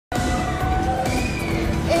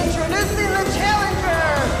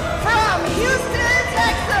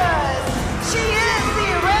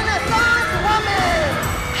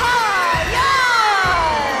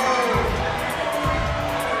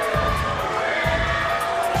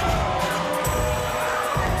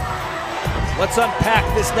Let's unpack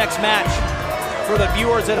this next match for the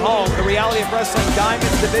viewers at home. The Reality of Wrestling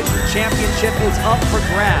Diamonds Division Championship is up for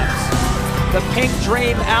grabs. The Pink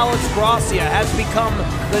Dream, Alex Gracia, has become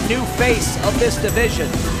the new face of this division.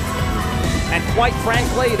 And quite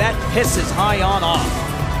frankly, that pisses Hyan off.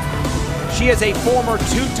 She is a former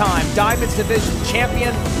two-time Diamonds Division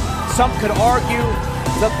champion. Some could argue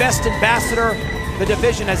the best ambassador the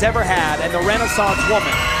division has ever had, and the Renaissance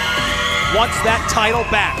woman wants that title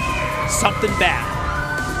back. Something bad.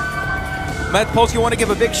 Matt Polsky, want to give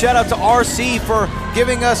a big shout out to RC for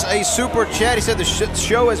giving us a super chat. He said the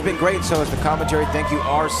show has been great, so has the commentary. Thank you,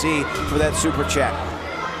 RC, for that super chat.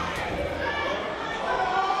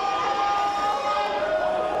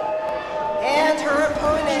 And her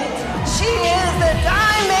opponent, she is the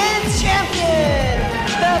Diamonds Champion,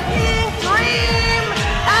 the Pink Dream,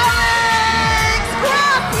 Alex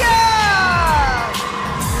Gracia!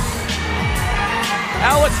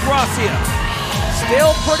 Alex Gracia,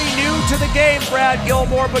 still pretty new to the game, Brad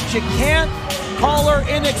Gilmore, but you can't call her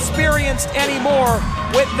inexperienced anymore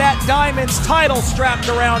with that Diamonds title strapped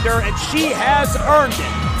around her, and she has earned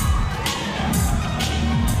it.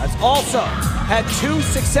 Has also had 2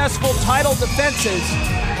 successful title defenses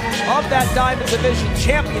of that Diamonds Division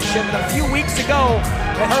Championship, and a few weeks ago,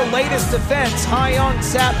 in her latest defense, Hyan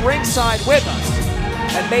sat ringside with us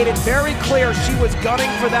and made it very clear she was gunning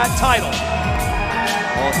for that title.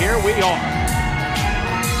 Well, here we are.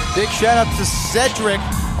 Big shout out to Cedric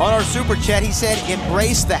on our super chat. He said,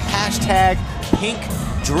 embrace the hashtag Pink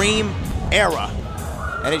Dream era.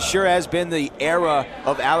 And it sure has been the era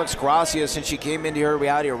of Alex Gracia since she came into her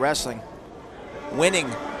Reality of Wrestling, winning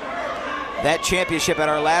that championship at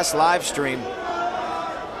our last live stream,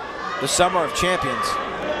 the Summer of Champions.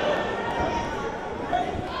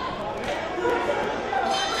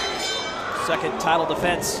 Second title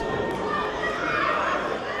defense.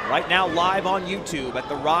 Right now live on YouTube at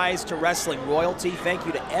the Rise to Wrestling Royalty. Thank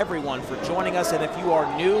you to everyone for joining us. And if you are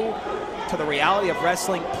new to the Reality of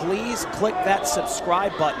Wrestling, please click that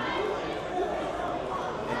subscribe button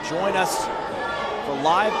and join us for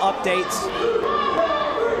live updates,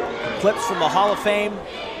 clips from the Hall of Fame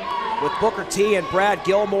with Booker T and Brad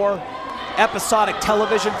Gilmore, episodic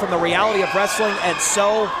television from the Reality of Wrestling, and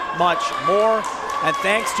so much more. And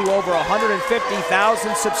thanks to over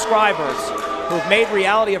 150,000 subscribers who've made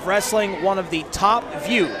Reality of Wrestling one of the top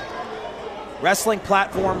viewed wrestling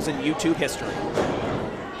platforms in YouTube history.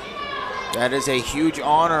 That is a huge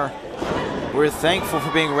honor. We're thankful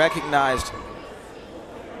for being recognized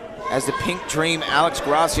as the Pink Dream. Alex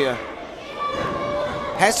Gracia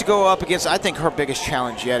has to go up against, I think, her biggest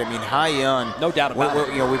challenge yet. I mean, Hyan. No doubt about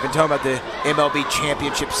it. You know, we've been talking about the MLB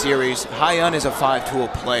Championship Series. Hyan is a 5-tool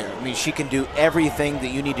player. I mean, she can do everything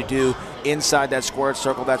that you need to do inside that squared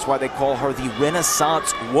circle. That's why they call her the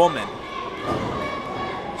Renaissance woman.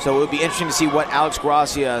 So it would be interesting to see what Alex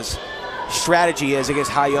Gracia's strategy is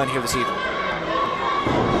against Hyan here this evening.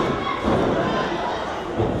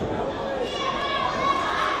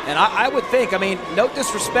 And I would think, I mean, no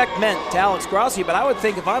disrespect meant to Alex Gracia, but I would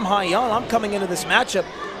think if I'm Hyan, I'm coming into this matchup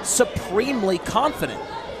supremely confident.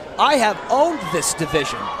 I have owned this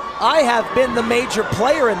division. I have been the major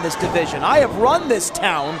player in this division. I have run this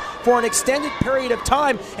town for an extended period of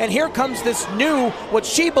time, and here comes this new, what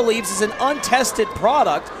she believes is an untested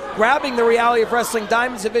product, grabbing the Reality of Wrestling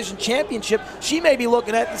Diamonds Division Championship. She may be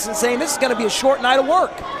looking at this and saying, this is going to be a short night of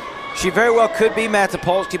work. She very well could be, Matt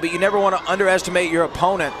Topolsky, but you never want to underestimate your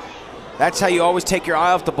opponent. That's how you always take your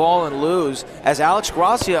eye off the ball and lose. As Alex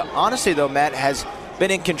Gracia, honestly though, Matt, has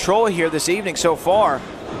been in control here this evening so far.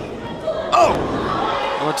 Oh!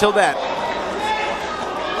 Well, until that.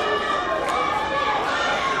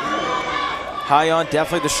 Hyan,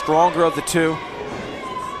 definitely the stronger of the two.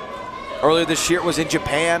 Earlier this year it was in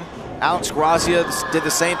Japan. Alex Gracia did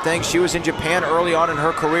the same thing. She was in Japan early on in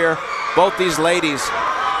her career. Both these ladies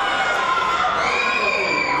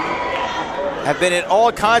have been in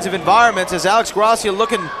all kinds of environments. As Alex Gracia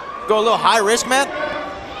looking go a little high risk, man.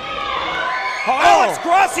 Alex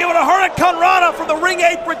Gracia with a Hurricane Rana from the ring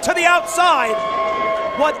apron to the outside.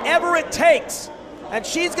 Whatever it takes. And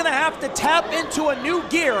she's going to have to tap into a new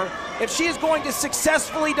gear if she is going to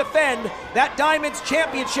successfully defend that Diamonds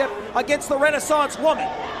Championship against the Renaissance woman.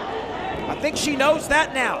 I think she knows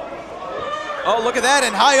that now. Oh, look at that,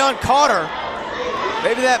 and Hyan caught her.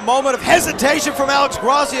 Maybe that moment of hesitation from Alex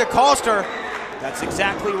Gracia cost her. That's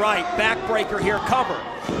exactly right. Backbreaker here, cover.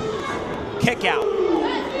 Kick out.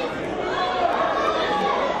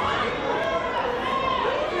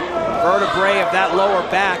 Vertebrae of that lower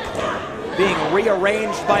back being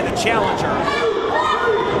rearranged by the challenger.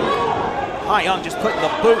 Hyan just putting the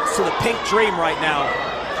boots to the Pink Dream right now.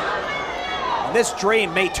 This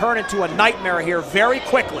dream may turn into a nightmare here very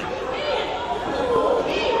quickly.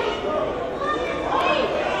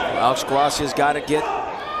 Alex Gracia's got to get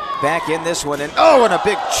back in this one. And and a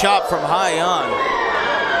big chop from Hyan.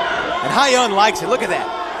 And Hyan likes it. Look at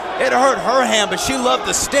that. It hurt her hand, but she loved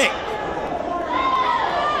the sting.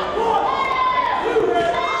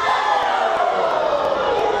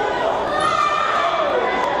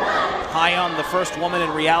 Hyan, the first woman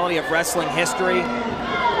in reality of wrestling history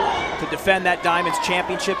to defend that Diamonds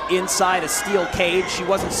Championship inside a steel cage. She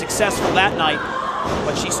wasn't successful that night,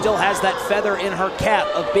 but she still has that feather in her cap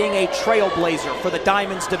of being a trailblazer for the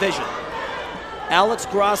Diamonds division. Alex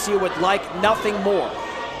Gracia would like nothing more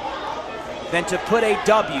than to put a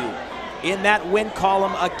W in that win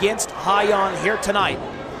column against Hyan here tonight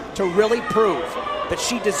to really prove that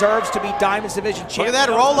she deserves to be Diamonds Division champion. Look at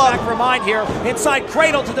that roll up. Back for mine here, inside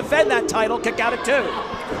cradle to defend that title, kick out at 2.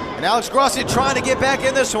 And Alex Gracia trying to get back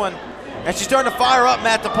in this one. And she's starting to fire up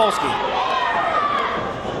Matt Topolsky.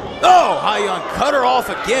 Oh, Hyan cut her off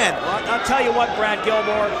again. Well, I'll tell you what, Brad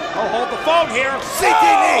Gilmore. Oh, hold the phone here.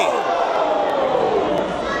 CTV.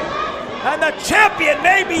 And the champion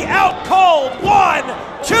may be out cold. 1,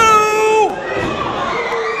 2.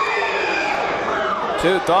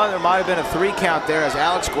 2, thought there might have been a 3 count there as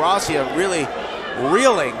Alex Gracia really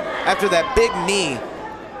reeling after that big knee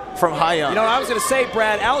from Hyan. You know what I was going to say,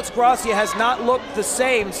 Brad? Alex Gracia has not looked the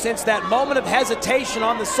same since that moment of hesitation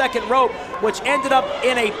on the second rope, which ended up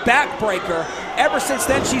in a backbreaker. Ever since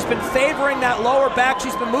then, she's been favoring that lower back.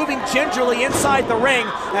 She's been moving gingerly inside the ring,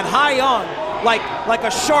 and Hyan, like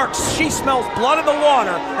a shark, she smells blood in the water,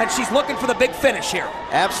 and she's looking for the big finish here.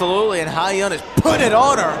 Absolutely, and Hyan is putting it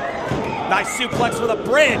on her. Nice suplex with a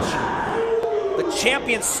bridge. The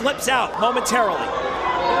champion slips out momentarily.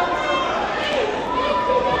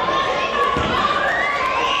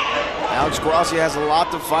 Alex Gracia has a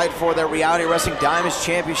lot to fight for. That Reality Wrestling Diamonds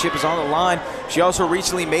Championship is on the line. She also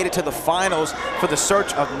recently made it to the finals for the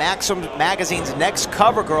search of Maxim Magazine's next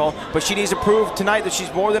cover girl, but she needs to prove tonight that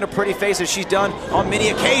she's more than a pretty face, as she's done on many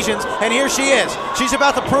occasions, and here she is. She's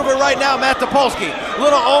about to prove it right now, Matt Topolsky.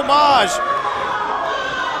 Little homage.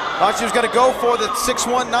 Thought she was going to go for the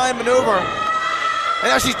 619 maneuver,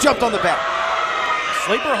 and now she's jumped on the back.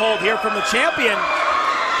 Sleeper hold here from the champion.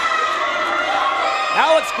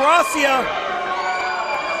 Alex Gracia,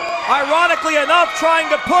 ironically enough, trying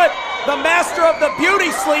to put the master of the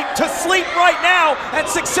beauty sleep to sleep right now and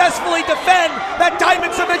successfully defend that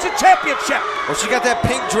Diamonds Division Championship. Well, she got that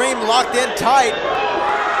pink dream locked in tight.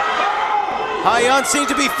 Hyan seems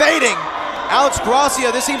to be fading. Alex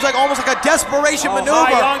Gracia, this seems like almost like a desperation maneuver.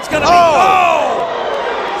 Hyan's gonna be,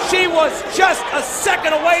 she was just a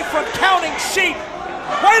second away from counting sheep.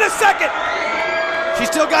 Wait a second. She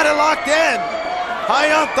still got it locked in.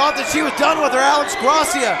 Hyan thought that she was done with her Alex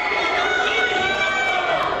Gracia.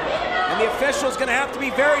 And the official's gonna have to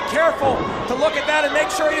be very careful to look at that and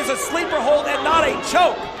make sure it is a sleeper hold and not a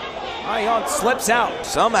choke. Hyan slips out.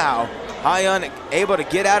 Somehow, Hyan able to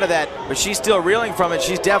get out of that, but she's still reeling from it.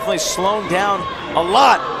 She's definitely slowed down a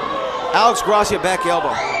lot. Alex Gracia back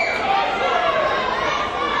elbow.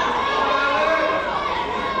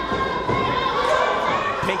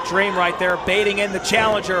 Pink Dream right there, baiting in the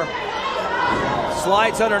challenger.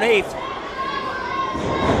 Slides underneath.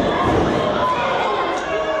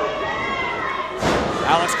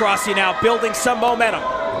 Alex Gracia now building some momentum.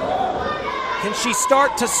 Can she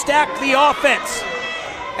start to stack the offense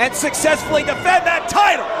and successfully defend that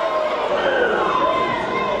title?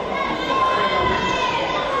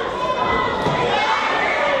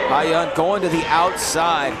 Hyan going to the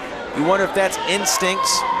outside. You wonder if that's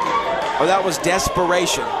instincts or that was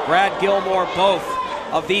desperation. Brad Gilmore, both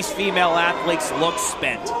of these female athletes look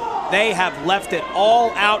spent. They have left it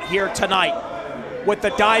all out here tonight with the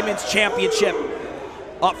Diamonds Championship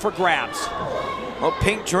up for grabs. Well,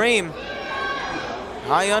 Pink Dream.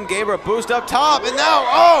 Hyan gave her a boost up top, and now,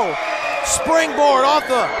 springboard off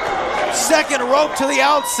the second rope to the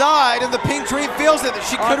outside, and the Pink Dream feels it that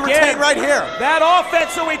she could retain right here. That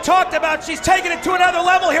offense that we talked about, she's taking it to another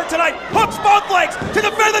level here tonight. Hooks both legs to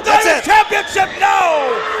defend the Diamonds Championship.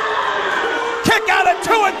 No! Kick out at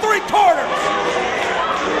 2 3/4.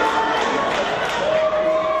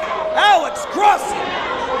 Alex Gracia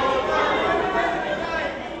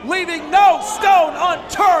leaving no stone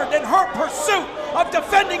unturned in her pursuit of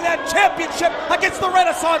defending that championship against the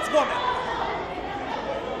Renaissance woman.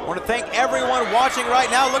 I want to thank everyone watching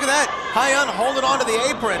right now. Look at that. Hyan holding on to the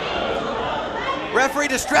apron. Referee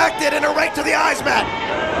distracted and a right to the eyes mat.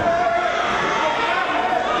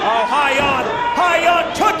 Oh, Hyan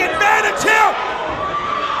took advantage here.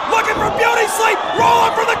 Looking for beauty sleep.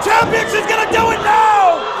 Rolling for the champion. She's going to do it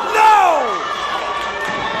now. No.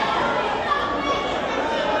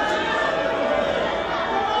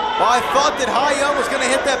 I thought that Hyan was going to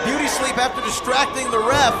hit that beauty sleep after distracting the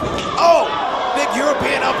ref. Oh, big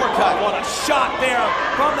European uppercut. What a shot there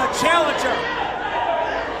from the challenger.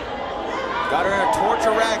 Got her in a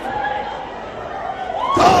torture rack.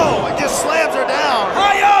 Oh, it just slams her down.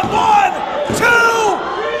 Hyan, 1, 2,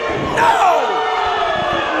 no!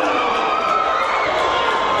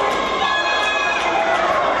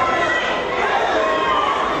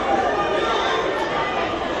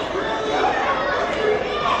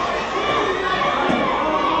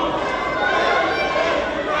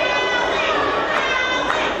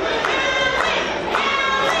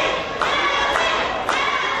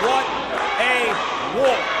 What a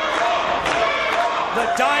war. The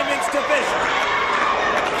Diamonds division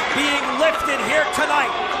being lifted here tonight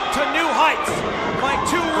to new heights by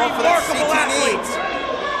two remarkable athletes.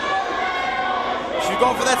 She's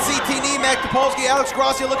going for that CT knee, Mac Topolsky. Alex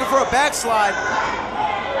Gracia looking for a backslide.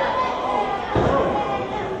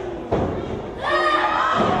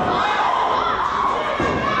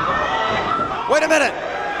 Wait a minute.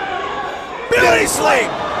 Beauty sleep!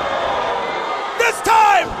 This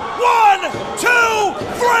time, 1, 2,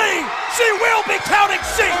 3, she will be counting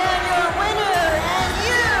sheep! And your winner and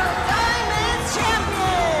you, Diamonds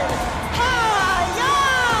champion, Hyan!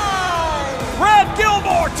 Brad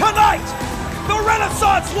Gilmore tonight, the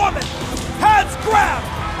Renaissance woman, has grabbed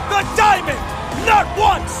the diamond not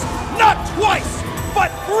once, not twice, but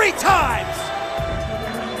 3 times.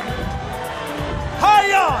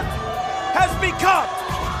 Hyan has become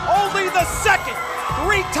only the second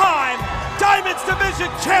 3-time Diamonds Division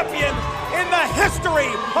champion in the history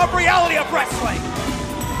of reality of wrestling.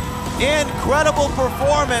 Incredible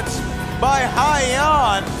performance by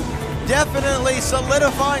Hyan, definitely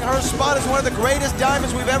solidifying her spot as one of the greatest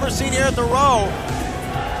diamonds we've ever seen here at the Row.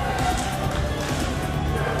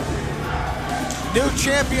 New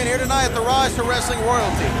champion here tonight at the Rise to Wrestling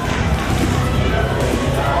Royalty.